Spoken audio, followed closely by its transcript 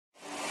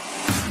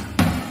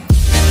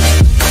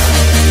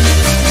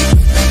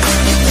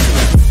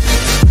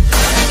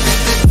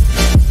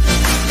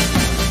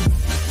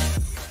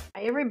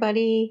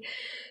everybody.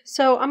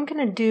 So I'm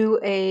gonna do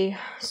a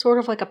sort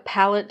of like a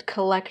palette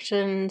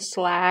collection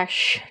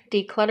slash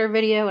declutter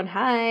video, and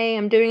hi,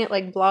 I'm doing it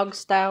like vlog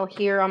style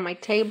here on my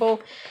table,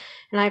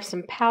 and I have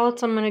some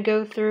palettes I'm gonna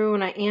go through,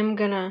 and I am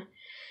gonna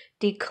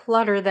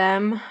declutter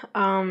them.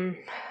 I'm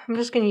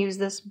just gonna use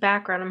this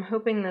background. I'm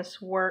hoping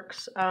this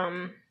works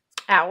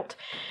out.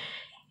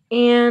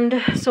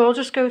 And so I'll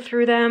just go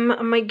through them.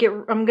 I'm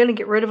gonna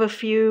get rid of a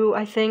few,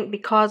 I think,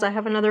 because I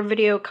have another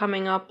video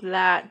coming up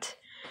that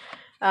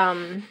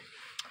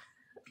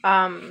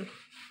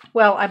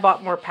well, I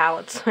bought more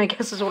palettes, I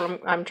guess is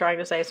what I'm trying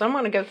to say. So I'm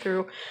gonna go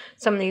through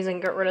some of these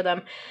and get rid of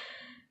them.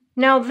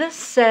 Now this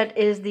set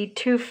is the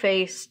Too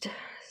Faced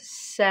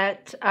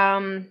set.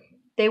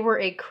 They were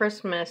a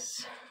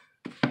Christmas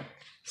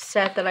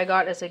set that I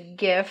got as a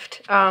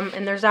gift,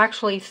 and there's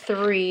actually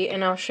 3,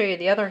 and I'll show you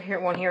the other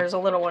one here is a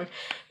little one,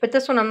 but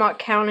this one I'm not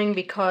counting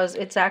because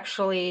it's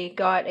actually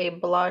got a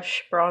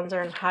blush,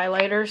 bronzer, and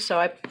highlighter, so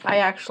I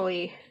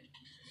actually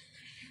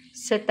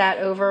sit that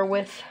over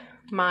with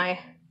my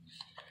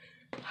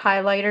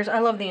highlighters. I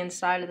love the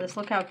inside of this.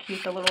 Look how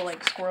cute the little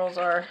like squirrels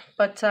are.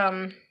 But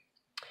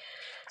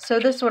so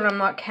this one I'm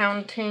not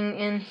counting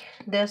in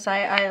this.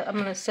 I'm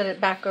gonna set it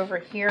back over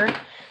here.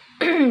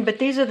 But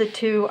these are the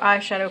 2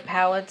 eyeshadow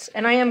palettes,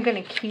 and I am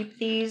going to keep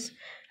these.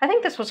 I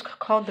think this was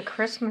called the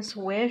Christmas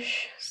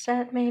Wish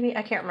set, maybe?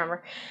 I can't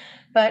remember.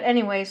 But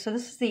anyway, so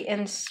this is the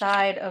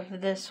inside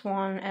of this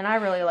one, and I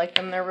really like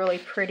them. They're really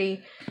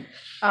pretty.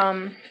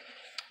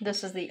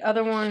 This is the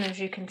other one. As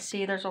you can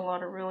see, there's a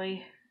lot of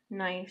really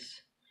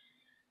nice,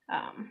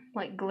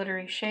 like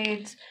glittery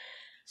shades.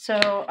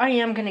 So I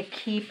am going to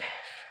keep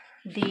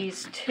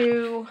these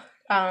 2.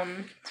 So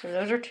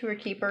those are 2 are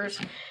keepers.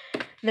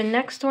 The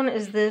next one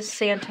is this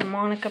Santa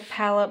Monica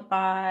palette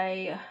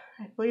by,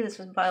 I believe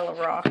this is by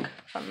Lorac,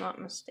 if I'm not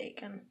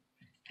mistaken.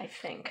 I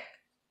think.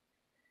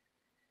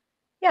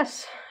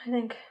 Yes, I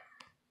think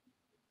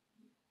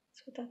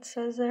that's what that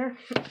says there.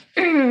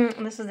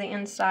 This is the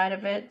inside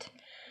of it.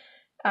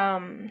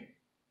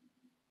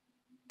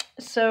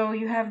 So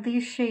you have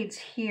these shades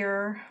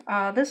here.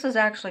 This is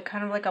actually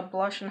kind of like a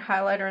blush and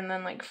highlighter and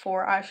then like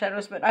 4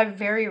 eyeshadows, but I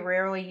very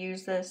rarely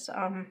use this.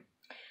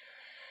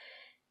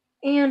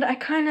 And I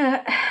kind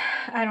of,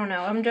 I don't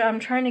know, I'm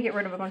trying to get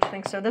rid of a bunch of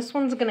things. So this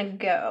one's going to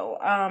go.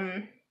 So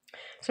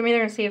I'm either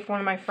going to see if one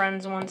of my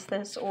friends wants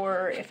this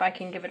or if I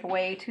can give it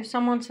away to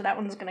someone. So that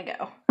one's going to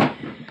go.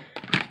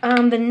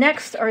 The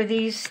next are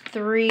these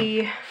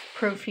 3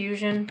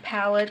 Profusion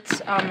palettes.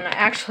 And I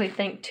actually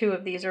think 2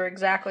 of these are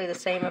exactly the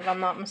same if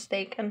I'm not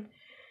mistaken. I'm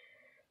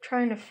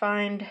trying to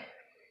find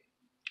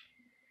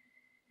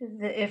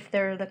if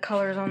they're the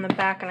colors on the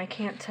back and I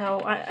can't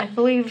tell. I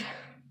believe...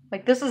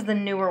 like, this is the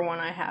newer one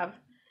I have.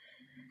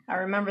 I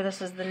remember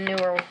this is the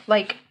newer,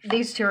 like,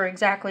 these 2 are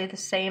exactly the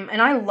same.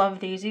 And I love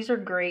these. These are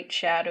great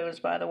shadows,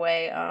 by the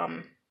way.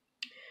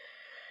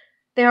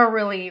 They are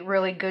really,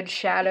 really good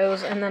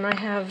shadows. And then I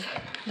have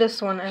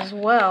this one as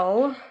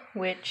well,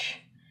 which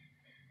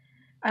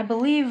I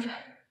believe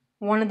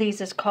one of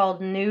these is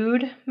called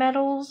Nude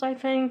Metals, I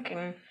think.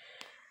 And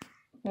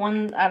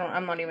one,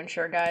 I'm not even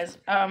sure, guys.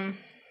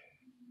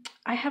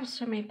 I have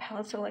so many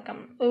palettes, so like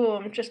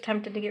I'm just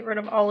tempted to get rid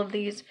of all of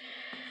these.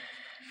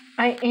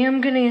 I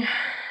am gonna,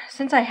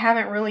 since I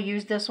haven't really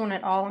used this one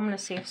at all, I'm gonna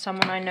see if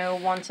someone I know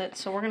wants it.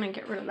 So we're gonna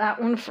get rid of that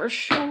one for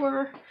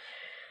sure.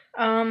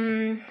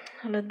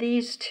 Out of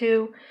these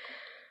 2,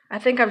 I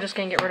think I'm just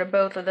gonna get rid of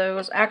both of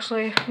those.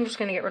 Actually, I'm just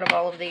gonna get rid of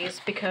all of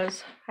these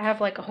because I have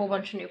like a whole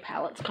bunch of new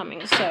palettes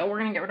coming. So we're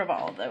gonna get rid of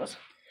all of those.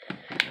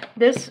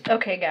 This,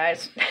 okay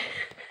guys,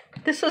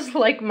 this is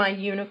like my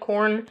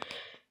unicorn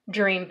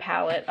dream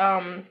palette.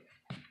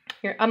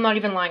 Here, I'm not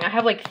even lying. I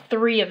have like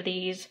 3 of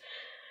these.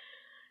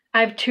 I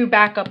have 2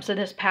 backups of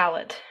this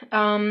palette.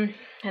 And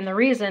the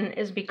reason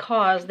is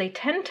because they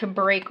tend to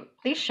break,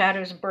 these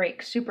shadows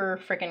break super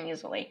freaking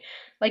easily.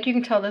 Like you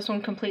can tell this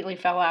one completely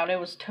fell out. It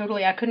was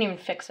totally, I couldn't even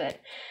fix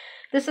it.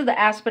 This is the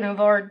Aspen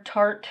Ovard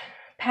Tarte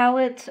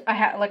palette.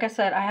 Like I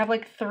said, I have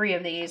like 3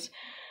 of these.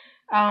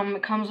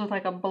 It comes with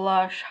like a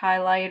blush,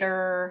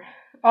 highlighter.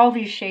 All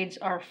these shades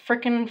are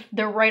freaking,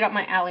 they're right up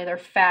my alley. They're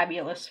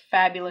fabulous,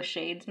 fabulous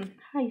shades. And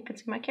hi, you can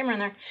see my camera in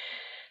there.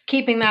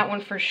 Keeping that one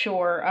for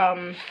sure.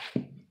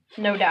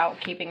 No doubt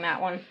keeping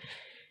that one.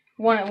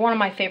 One of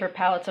my favorite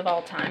palettes of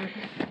all time.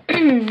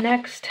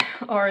 Next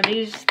are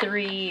these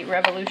 3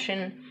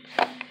 Revolution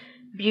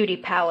Beauty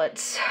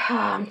palettes.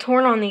 I'm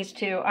torn on these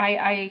 2.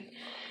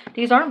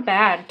 These aren't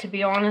bad, to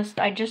be honest.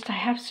 I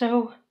have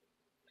so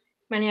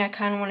many I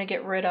kind of want to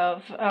get rid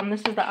of.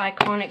 This is the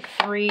Iconic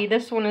 3.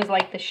 This one is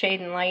like the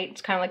Shade and Light.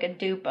 It's kind of like a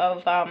dupe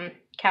of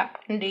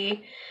Captain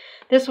D.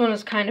 This one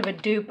is kind of a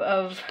dupe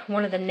of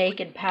one of the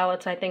Naked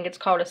palettes. I think it's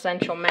called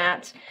Essential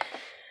Mattes.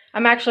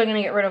 I'm actually going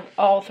to get rid of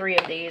all 3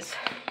 of these.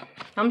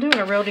 I'm doing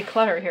a real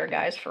declutter here,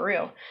 guys, for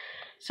real.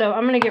 So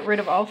I'm going to get rid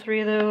of all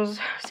 3 of those.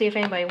 See if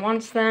anybody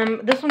wants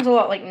them. This one's a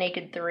lot like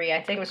Naked 3.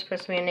 I think it was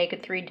supposed to be a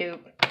Naked 3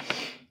 dupe.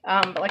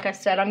 But like I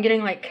said, I'm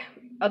getting like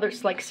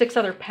 6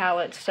 other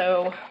palettes,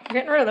 so we're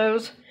getting rid of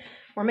those.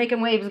 We're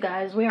making waves,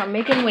 guys. We are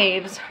making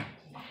waves.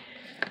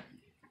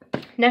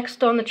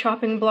 Next on the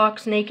chopping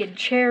blocks, Naked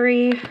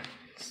Cherry.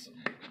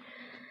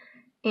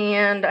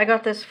 And I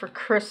got this for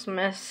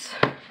Christmas.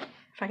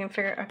 If I can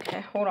figure,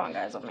 okay, hold on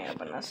guys, let me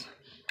open this.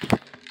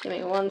 Give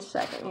me 1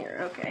 second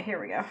here. Okay,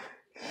 here we go.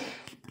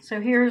 So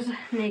here's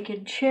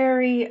Naked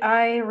Cherry.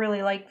 I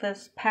really like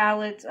this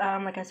palette.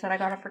 Like I said, I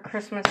got it for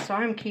Christmas, so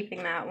I'm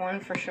keeping that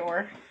one for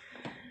sure.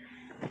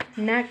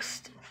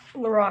 Next,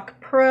 Lorac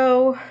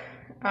Pro.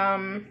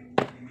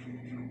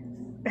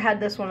 I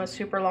had this one a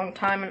super long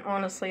time, and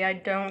honestly, I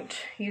don't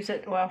use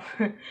it, well,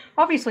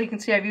 obviously you can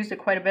see I've used it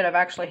quite a bit. I've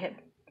actually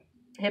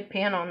hit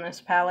pan on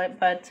this palette,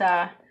 but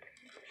I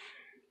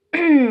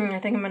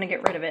think I'm going to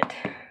get rid of it.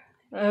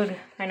 Ugh,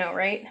 I know,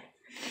 right?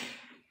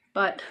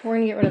 But we're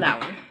going to get rid of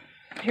that one.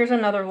 Here's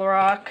another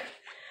Lorac.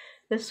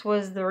 This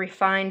was the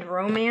Refined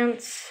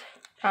Romance.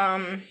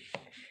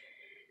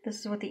 This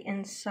is what the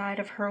inside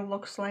of her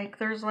looks like.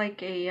 There's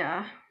like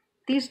a,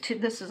 these two,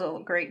 this is a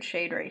great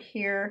shade right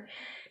here.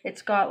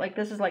 It's got like,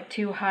 this is like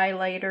 2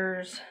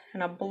 highlighters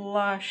and a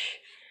blush.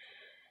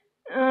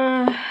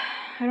 I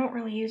don't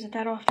really use it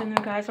that often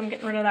though, guys. I'm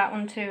getting rid of that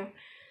one too.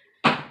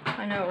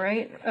 I know,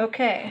 right?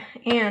 Okay,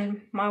 and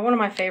one of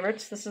my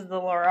favorites, this is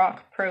the Lorac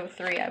Pro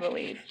 3, I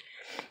believe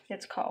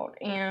it's called.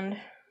 And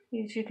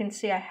as you can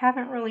see, I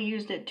haven't really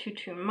used it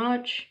too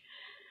much.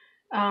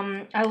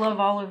 I love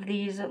all of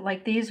these.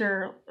 Like, these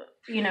are,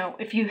 you know,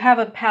 if you have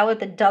a palette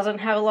that doesn't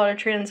have a lot of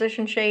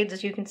transition shades,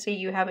 as you can see,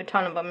 you have a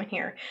ton of them in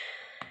here.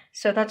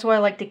 So that's why I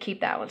like to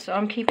keep that one. So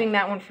I'm keeping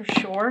that one for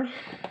sure.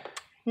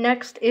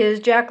 Next is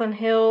Jaclyn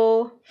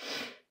Hill.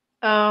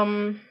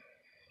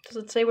 Does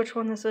it say which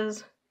one this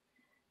is?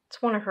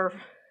 It's one of her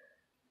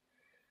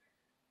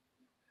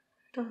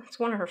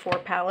 4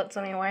 palettes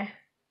anyway.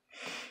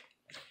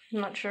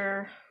 I'm not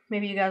sure.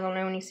 Maybe you guys will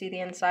know when you see the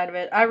inside of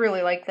it. I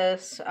really like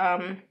this.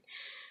 I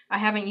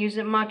haven't used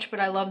it much, but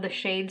I love the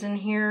shades in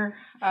here.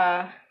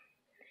 And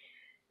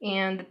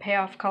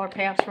the color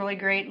payoff's really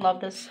great. Love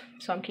this,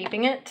 so I'm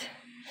keeping it.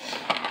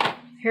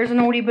 Here's an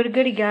oldie but a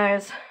goodie,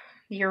 guys.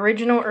 The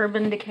original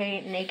Urban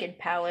Decay Naked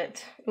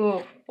palette.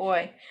 Ooh,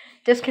 boy.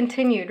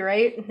 Discontinued,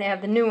 right? They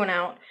have the new one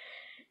out.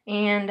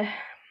 And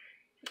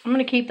I'm going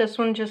to keep this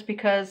one just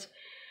because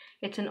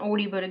it's an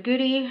oldie but a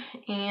goodie.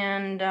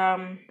 And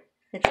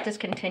it's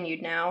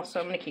discontinued now, so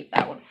I'm going to keep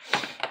that one.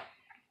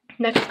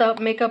 Next up,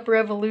 Makeup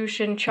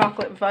Revolution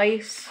Chocolate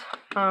Vice.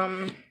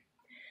 That's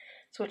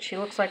what she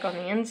looks like on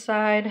the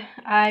inside.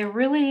 I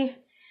really...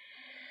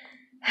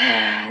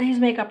 these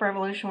Makeup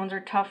Revolution ones are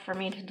tough for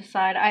me to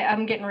decide.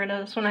 I'm getting rid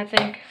of this one, I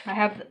think. I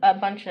have a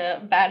bunch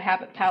of Bad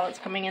Habit palettes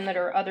coming in that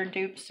are other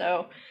dupes,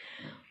 so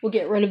we'll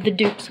get rid of the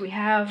dupes we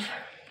have.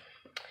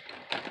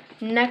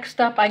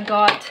 Next up, I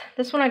got...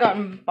 this one I got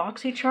in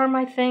BoxyCharm,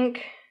 I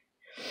think.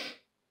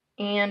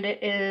 And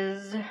it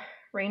is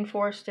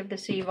Rainforest of the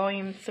Sea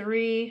Volume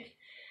 3.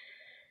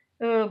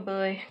 Oh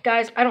boy.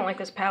 Guys, I don't like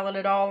this palette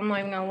at all. I'm not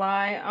even gonna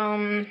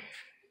lie.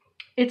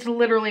 It's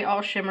literally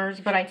all shimmers,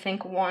 but I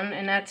think one,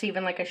 and that's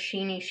even like a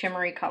sheeny,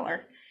 shimmery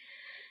color.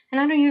 And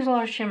I don't use a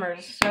lot of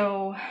shimmers,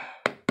 so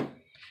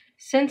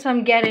since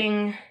I'm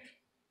getting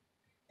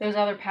those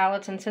other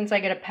palettes, and since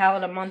I get a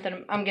palette a month,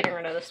 and I'm getting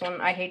rid of this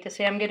one. I hate to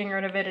say I'm getting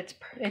rid of it.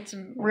 It's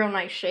a real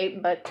nice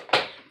shape, but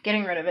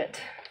getting rid of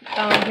it.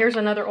 Here's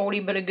another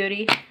oldie but a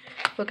goodie.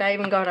 Look, I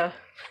even got a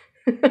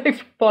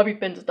bobby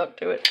pin stuck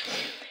to it.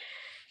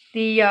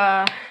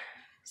 The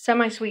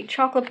Semi-Sweet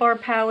Chocolate Bar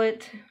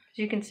palette. As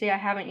you can see, I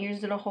haven't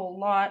used it a whole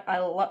lot.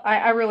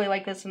 I really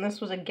like this, and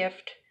this was a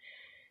gift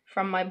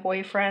from my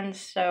boyfriend,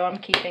 so I'm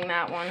keeping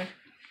that one.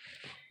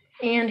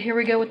 And here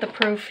we go with the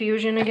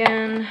Profusion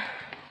again.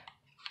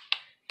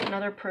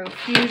 Another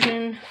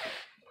Profusion.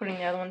 Putting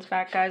the other ones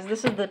back, guys.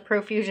 This is the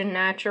Profusion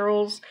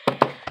Naturals.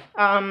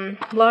 A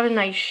lot of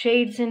nice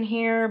shades in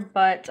here,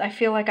 but I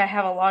feel like I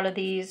have a lot of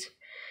these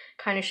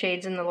kind of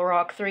shades in the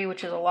Lorac 3,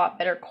 which is a lot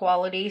better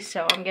quality,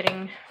 so I'm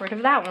getting rid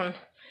of that one.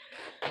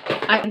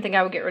 I didn't think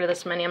I would get rid of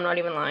this many, I'm not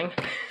even lying.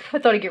 I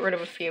thought I'd get rid of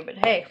a few, but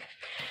hey.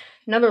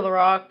 Another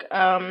Lorac.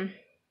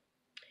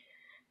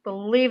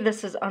 Believe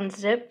this is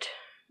Unzipped,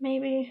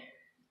 maybe?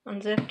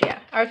 Unzipped, yeah.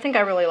 I think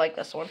I really like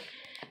this one.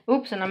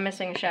 Oops, and I'm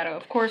missing a shadow.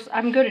 Of course,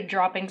 I'm good at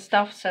dropping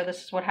stuff, so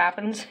this is what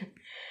happens.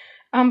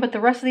 But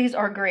the rest of these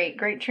are great.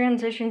 Great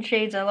transition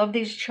shades. I love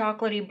these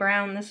chocolatey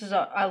brown.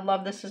 I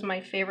love this is my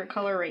favorite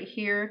color right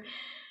here.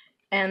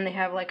 And they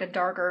have like a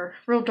darker,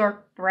 real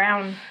dark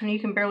brown. And you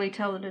can barely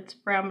tell that it's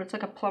brown, but it's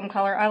like a plum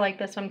color. I like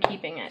this. I'm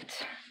keeping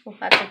it. Well,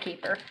 that's a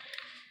keeper.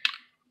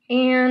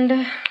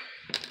 And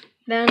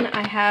then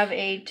I have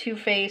a Too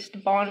Faced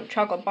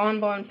Chocolate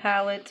Bonbon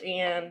palette.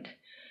 And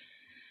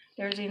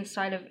there's the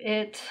inside of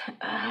it.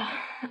 I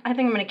think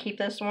I'm going to keep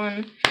this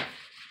one.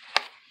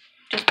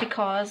 Just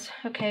because.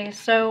 Okay,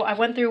 so I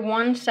went through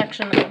one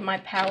section of my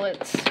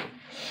palettes.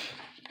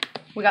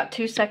 We got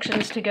 2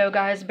 sections to go,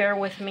 guys. Bear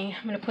with me.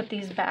 I'm going to put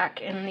these back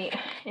in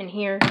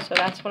here. So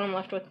that's what I'm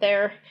left with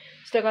there.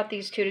 Still got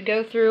these 2 to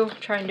go through.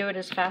 Try and do it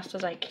as fast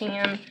as I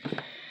can.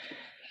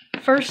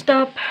 First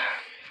up,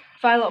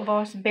 Violet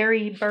Voss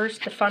Berry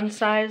Burst, the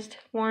fun-sized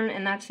one.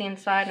 And that's the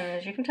inside. And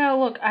as you can tell,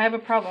 look, I have a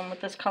problem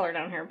with this color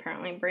down here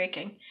apparently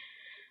breaking.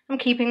 I'm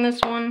keeping this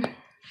one.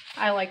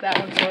 I like that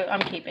one, so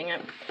I'm keeping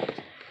it.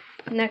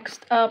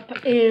 Next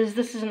up is,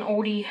 this is an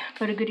oldie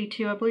but a goodie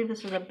too. I believe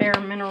this is a Bare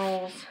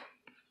Minerals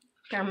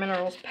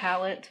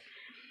palette.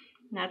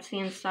 And that's the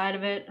inside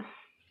of it.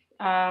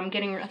 I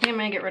think I'm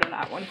gonna get rid of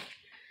that one.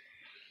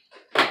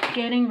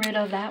 Getting rid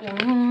of that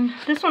one.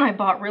 This one I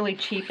bought really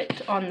cheap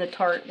on the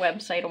Tarte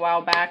website a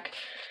while back.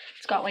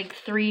 It's got like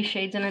 3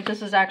 shades in it.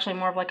 This is actually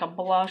more of like a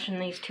blush in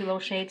these 2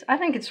 little shades. I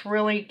think it's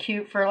really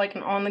cute for like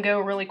an on-the-go,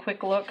 really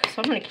quick look.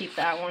 So I'm going to keep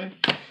that one.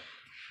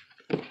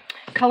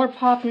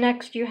 ColourPop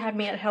next. You had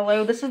me at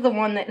hello. This is the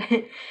one that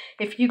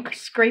if you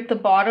scrape the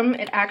bottom,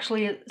 it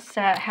actually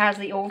has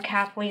the old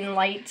Kathleen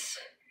Lights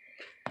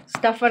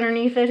stuff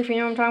underneath it, if you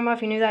know what I'm talking about,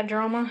 if you knew that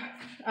drama.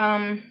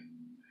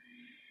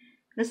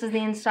 This is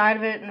the inside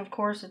of it, and of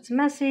course it's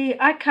messy.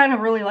 I kind of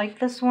really like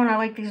this one. I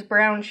like these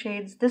brown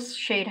shades. This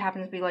shade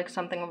happens to be like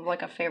something of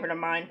like a favorite of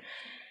mine.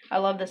 I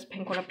love this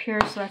pink one up here,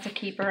 so that's a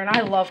keeper. And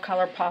I love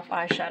ColourPop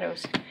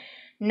eyeshadows.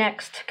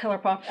 Next,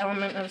 ColourPop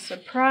Element of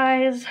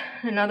Surprise.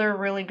 Another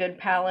really good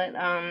palette.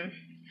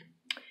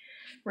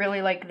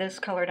 Really like this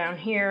color down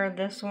here.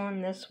 This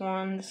one, this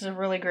one. This is a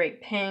really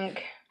great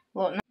pink.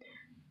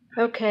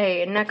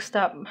 Okay, next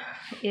up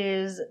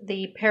is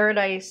the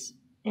Paradise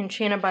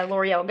Enchanted by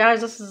L'Oreal. Guys,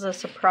 this is a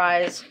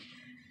surprise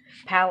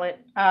palette.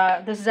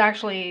 This is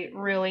actually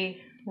really,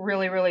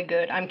 really, really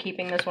good. I'm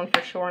keeping this one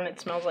for sure, and it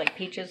smells like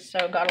peaches,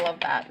 so gotta love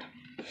that.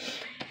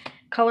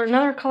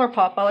 Another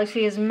ColourPop all I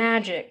see is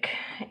Magic,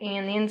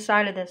 and the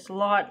inside of this,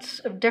 lots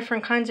of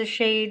different kinds of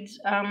shades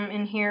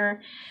in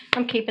here.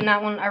 I'm keeping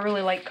that one. I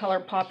really like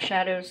ColourPop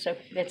shadows, so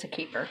it's a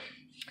keeper.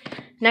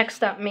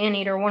 Next up,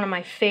 Maneater, one of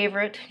my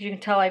favorite. You can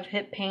tell I've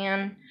hit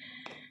pan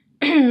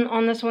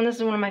on this one. This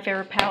is one of my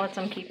favorite palettes.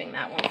 I'm keeping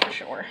that one for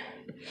sure.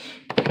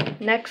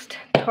 Next,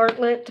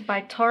 Tartelette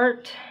by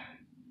Tarte.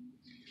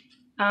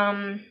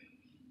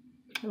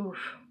 Oof.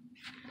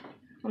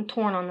 I'm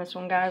torn on this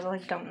one, guys. I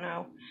don't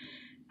know.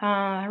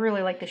 I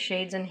really like the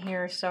shades in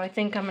here, so I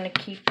think I'm going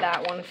to keep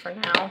that one for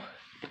now.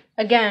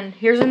 Again,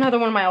 here's another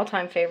one of my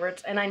all-time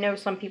favorites, and I know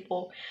some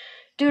people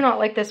do not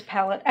like this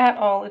palette at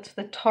all. It's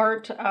the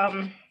Tarte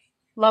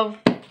Love,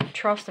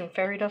 Trust, and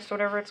Fairy Dust,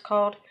 whatever it's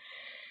called.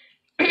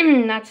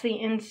 That's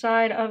the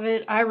inside of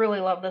it. I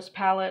really love this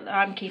palette.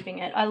 I'm keeping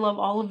it. I love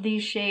all of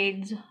these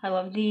shades. I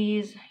love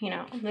these. You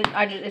know,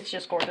 it's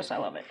just gorgeous. I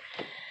love it.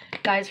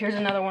 Guys, here's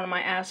another one of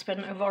my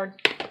Aspen Avard.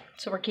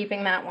 So we're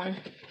keeping that one.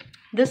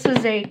 This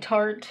is a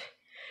Tarte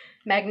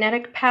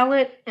Magnetic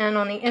palette. And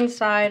on the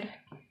inside,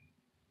 I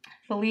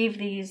believe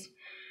these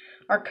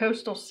are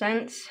Coastal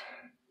Scents.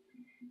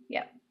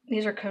 Yeah,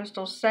 these are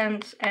Coastal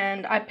Scents.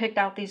 And I picked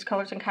out these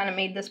colors and kind of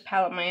made this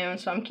palette my own.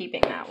 So I'm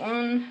keeping that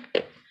one.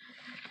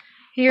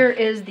 Here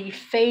is the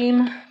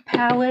Fame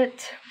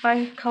palette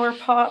by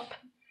ColourPop.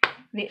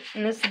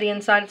 And this is the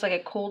inside. It's like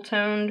a cool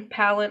toned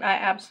palette. I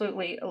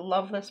absolutely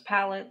love this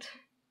palette.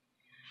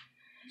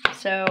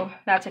 So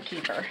that's a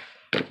keeper.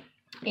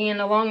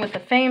 And along with the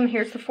Fame,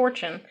 here's the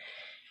Fortune.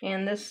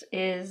 And this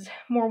is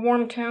more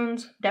warm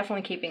tones.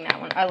 Definitely keeping that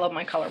one. I love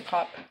my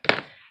ColourPop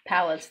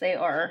palettes. They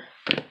are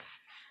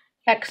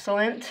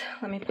excellent.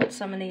 Let me put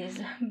some of these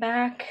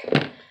back.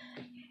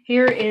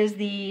 Here is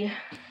the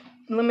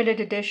limited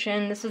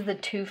edition. This is the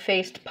Too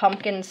Faced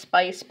Pumpkin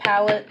Spice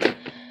palette.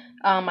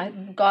 I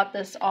got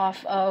this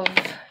off of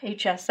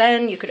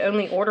HSN. You could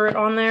only order it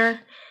on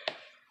there.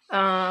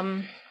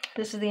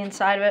 This is the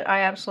inside of it.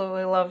 I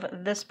absolutely love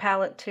this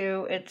palette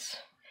too. It's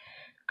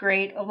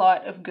great. A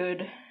lot of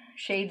good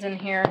shades in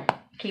here.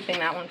 Keeping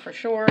that one for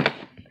sure.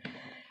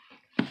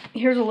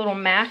 Here's a little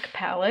MAC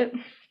palette.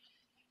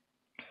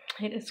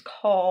 It is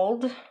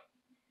called,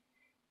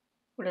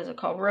 what is it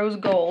called? Rose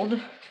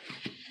Gold.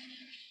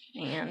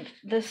 And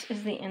this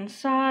is the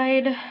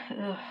inside.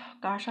 Ugh,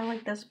 gosh, I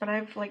like this, but I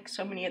have like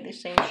so many of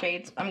these same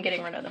shades. I'm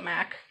getting rid of the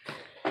MAC.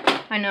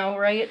 I know,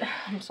 right?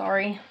 I'm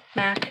sorry,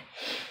 MAC.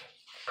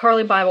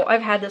 Carly Bible.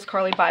 I've had this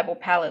Carly Bible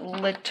palette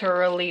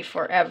literally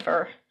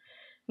forever.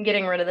 I'm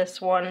getting rid of this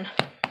one.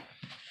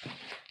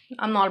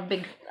 I'm not a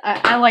big...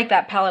 I like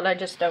that palette. I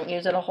just don't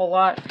use it a whole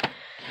lot.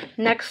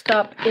 Next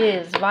up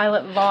is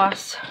Violet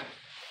Voss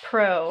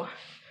Pro.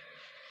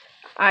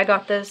 I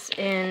got this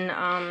in...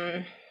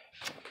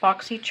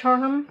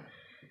 BoxyCharm,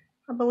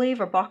 I believe,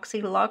 or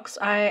Boxy Luxe.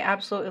 I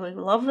absolutely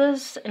love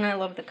this, and I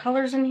love the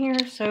colors in here,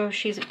 so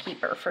she's a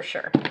keeper for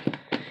sure.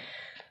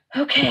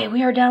 Okay,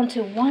 we are down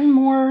to one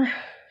more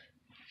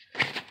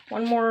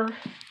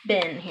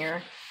bin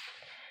here.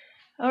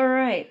 All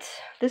right,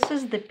 this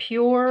is the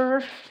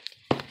Pure,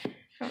 I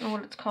don't know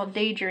what it's called,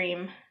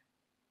 Daydream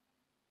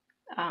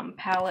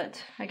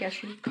palette, I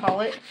guess you could call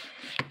it.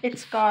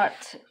 It's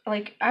got,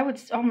 like, I would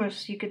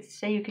almost, you could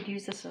say you could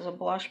use this as a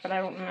blush, but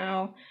I don't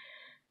know.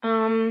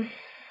 I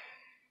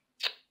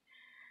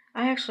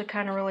actually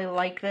kind of really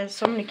like this,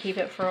 so I'm going to keep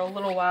it for a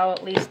little while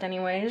at least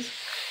anyways.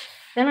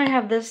 Then I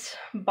have this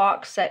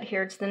box set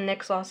here. It's the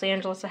NYX Los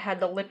Angeles. I had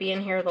the Lippy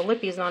in here. The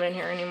Lippy's not in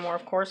here anymore,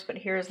 of course, but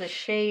here's the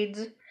shades,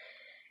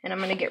 and I'm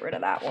going to get rid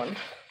of that one.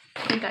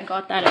 I think I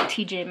got that at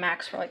TJ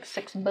Maxx for like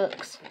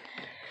 $6.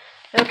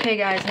 Okay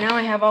guys, now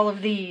I have all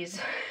of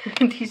these,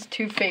 these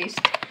Too Faced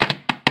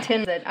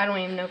tins that I don't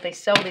even know if they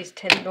sell these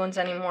tinned ones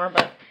anymore,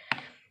 but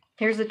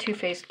here's the Too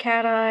Faced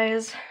cat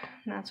eyes.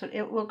 And that's what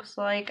it looks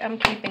like. I'm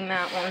keeping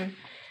that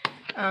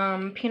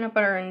one. Peanut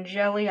butter and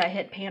jelly. I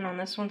hit pan on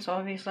this one, so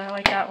obviously I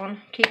like that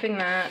one. Keeping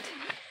that.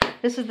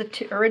 This is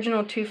the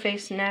original Too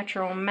Faced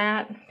Natural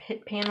Matte.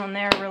 Hit pan on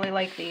there. Really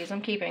like these.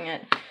 I'm keeping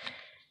it.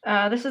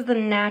 This is the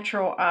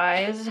Natural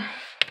Eyes.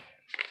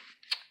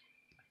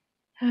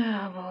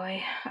 Oh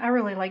boy, I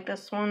really like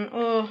this one.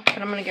 Oh, but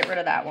I'm going to get rid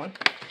of that one.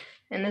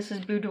 And this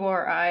is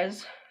Boudoir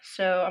Eyes.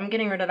 So I'm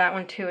getting rid of that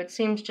one too. It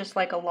seems just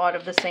like a lot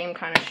of the same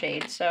kind of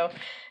shades. So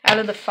out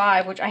of the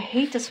 5, which I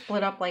hate to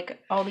split up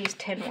like all these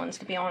tin ones,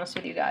 to be honest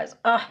with you guys.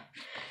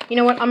 You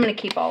know what? I'm going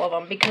to keep all of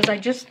them because I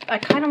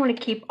kind of want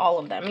to keep all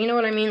of them. You know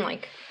what I mean?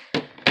 Like,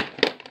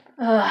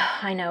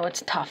 I know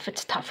it's tough.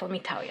 It's tough, let me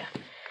tell you.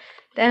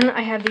 Then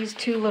I have these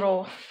 2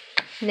 little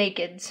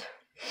Nakeds.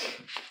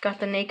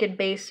 Got the Naked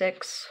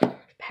Basics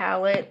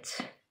palette,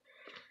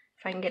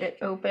 if I can get it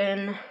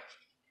open.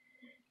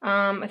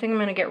 I think I'm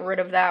going to get rid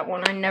of that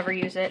one. I never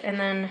use it. And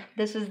then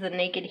this is the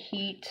Naked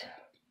Heat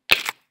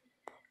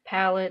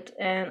palette,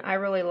 and I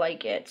really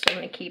like it, so I'm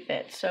going to keep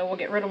it. So we'll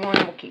get rid of one,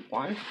 and we'll keep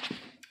one.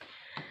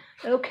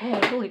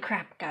 Okay, holy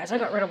crap, guys, I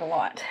got rid of a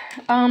lot.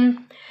 I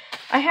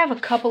have a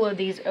couple of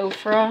these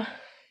Ofra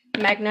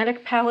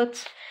magnetic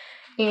palettes,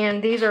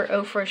 and these are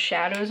Ofra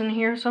shadows in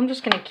here, so I'm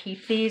just going to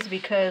keep these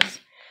because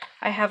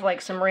I have like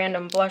some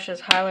random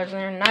blushes, highlighters in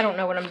there, and I don't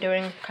know what I'm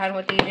doing kind of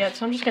with these yet,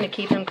 so I'm just going to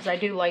keep them because I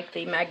do like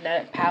the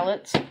magnetic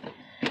palettes.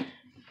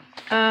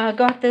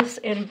 Got this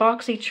in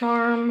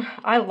BoxyCharm.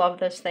 I love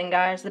this thing,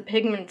 guys. The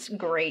pigment's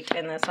great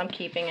in this. I'm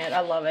keeping it. I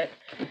love it.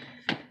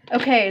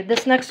 Okay,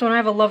 this next one I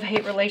have a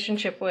love-hate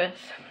relationship with.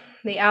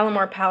 The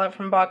Alamar palette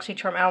from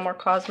BoxyCharm, Alamar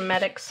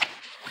Cosmetics.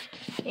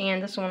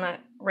 And this one,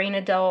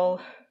 Reina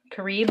del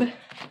Caribe.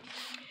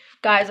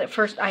 Guys, at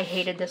first I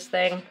hated this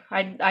thing.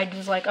 I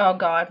was like, oh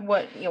god,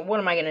 what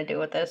am I gonna do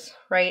with this,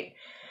 right?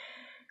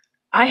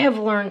 I have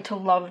learned to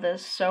love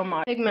this so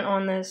much. The pigment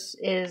on this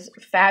is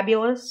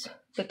fabulous.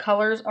 The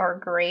colors are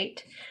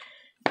great.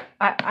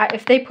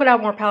 If they put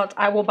out more palettes,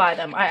 I will buy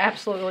them. I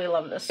absolutely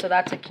love this, so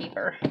that's a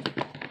keeper.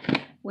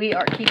 We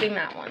are keeping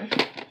that one.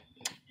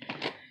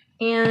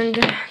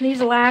 And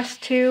these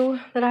last 2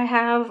 that I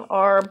have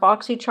are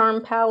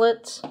BoxyCharm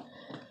palettes.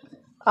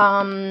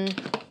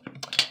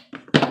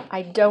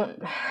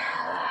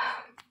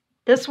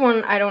 This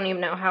one, I don't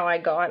even know how I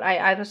got.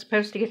 I was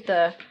supposed to get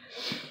the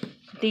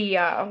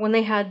when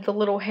they had the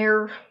little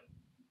hair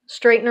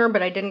straightener,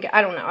 but I didn't get,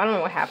 I don't know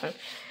what happened.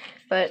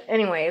 But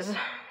anyways,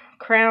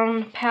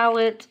 Crown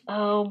palette.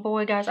 Oh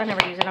boy, guys, I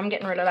never use it. I'm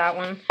getting rid of that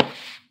one.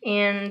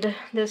 And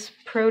this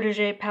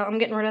Protégé palette, I'm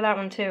getting rid of that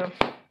one too.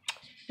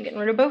 I'm getting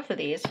rid of both of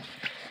these.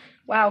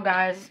 Wow,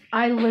 guys,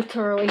 I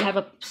literally have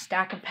a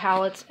stack of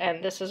palettes,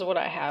 and this is what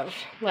I have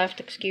left.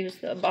 Excuse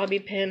the bobby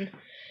pin.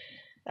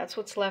 That's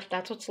what's left.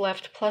 That's what's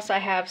left. Plus, I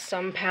have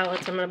some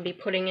palettes I'm going to be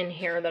putting in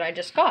here that I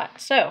just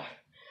got. So,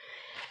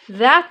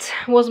 that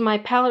was my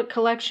palette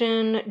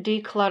collection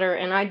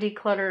declutter, and I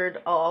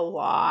decluttered a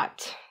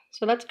lot.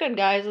 So that's good,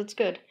 guys. That's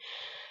good.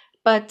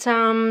 But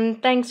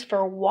thanks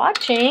for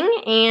watching,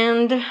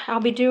 and I'll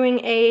be doing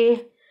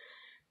a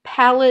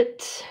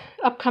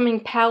upcoming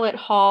palette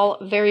haul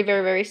very,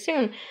 very, very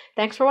soon.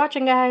 Thanks for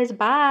watching, guys.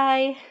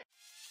 Bye.